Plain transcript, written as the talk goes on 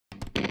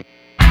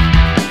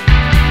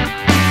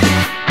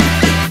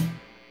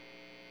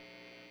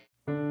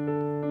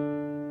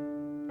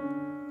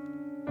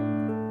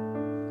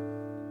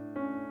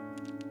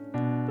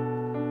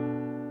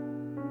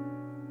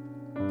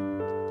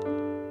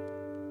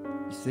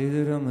You say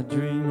that I'm a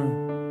dreamer,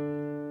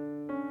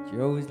 but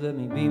you always let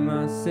me be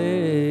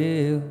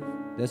myself.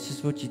 That's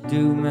just what you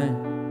do, man.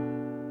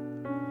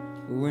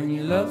 But when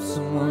you love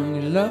someone,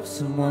 you love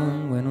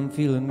someone. When I'm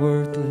feeling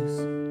worthless,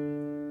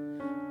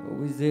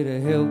 always there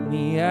to help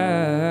me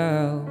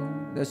out.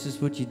 That's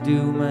just what you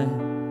do, man.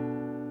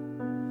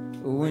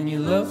 But when you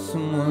love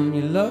someone,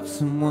 you love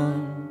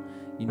someone.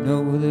 You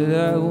know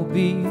that I will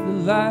be the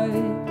light,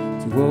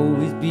 to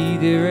always be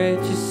there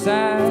at your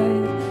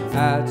side.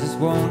 I just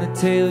wanna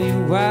tell you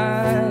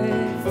why.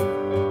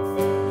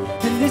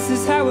 And this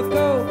is how it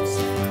goes.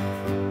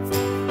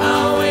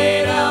 I'll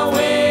wait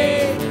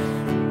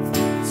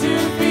to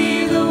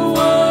be the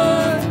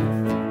one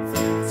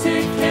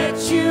to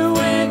catch you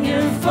when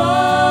you're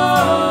falling.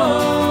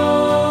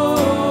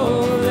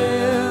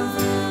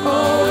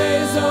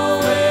 Always,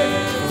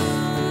 always,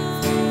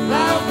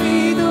 I'll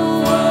be the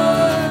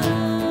one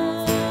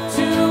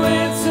to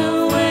answer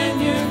when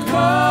you're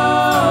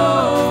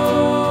calling.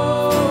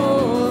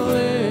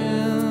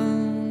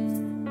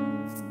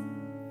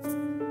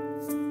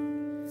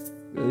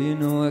 Well, you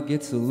know I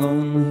get so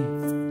lonely,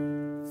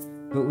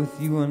 but with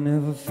you I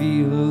never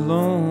feel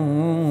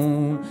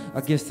alone.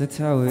 I guess that's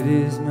how it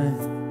is,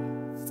 man.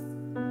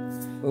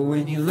 But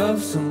when you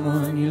love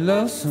someone, you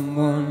love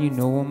someone. You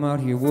know I'm out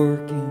here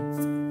working.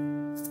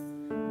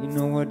 You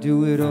know I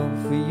do it all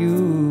for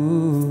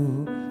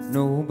you.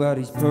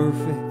 Nobody's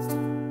perfect,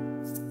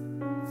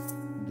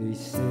 they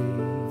say.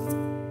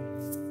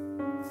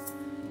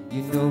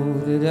 You know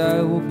that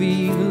I will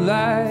be the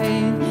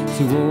light,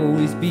 to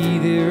always be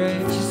there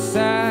at your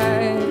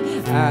side.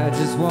 I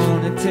just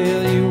wanna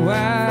tell you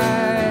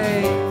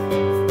why.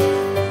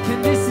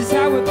 And this is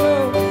how it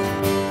goes.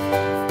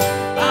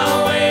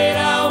 I'll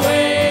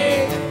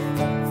wait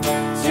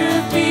to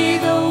be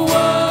the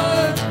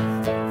one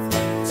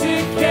to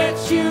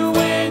catch you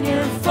when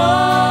you're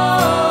falling.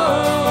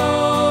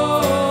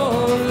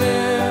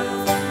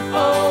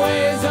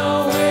 Always,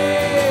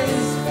 always,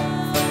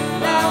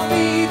 I'll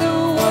be the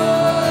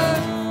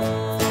one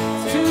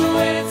to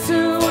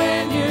answer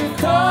when you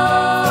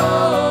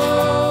call.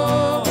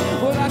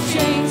 Well, I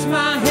changed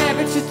my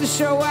habits just to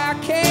show I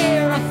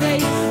care. I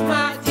face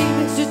my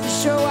demons just to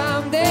show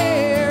I'm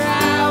there.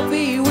 I'll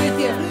be with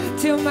you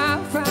till my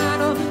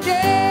final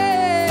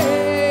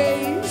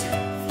days.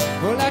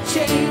 Well, I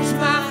changed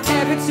my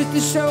habits just to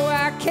show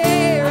I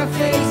care. I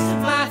face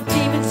my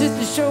demons just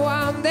to show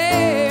I'm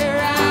there.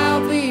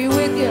 I'll be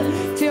with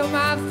you till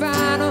my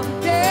final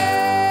days.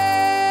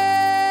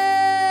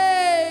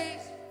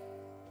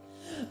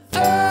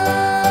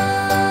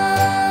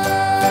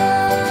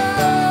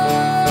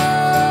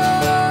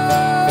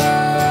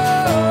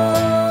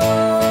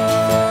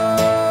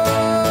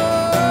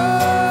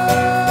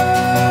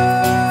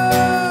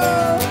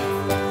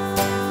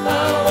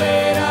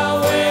 I'll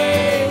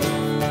wait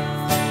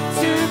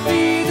to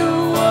be the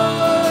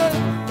one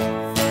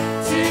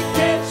to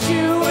catch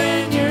you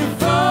when you're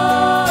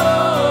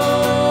falling.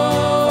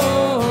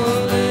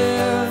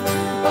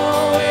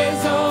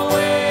 Always,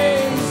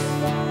 always,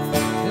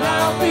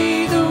 I'll be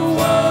the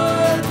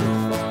one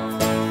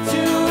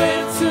to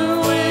answer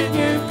when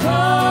you're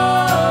calling.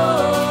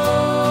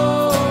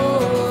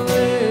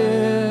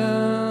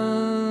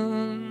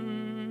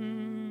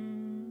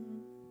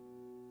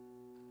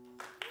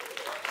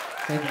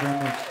 Thank you very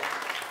much.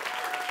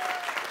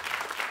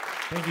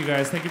 Thank you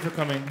guys. Thank you for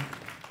coming.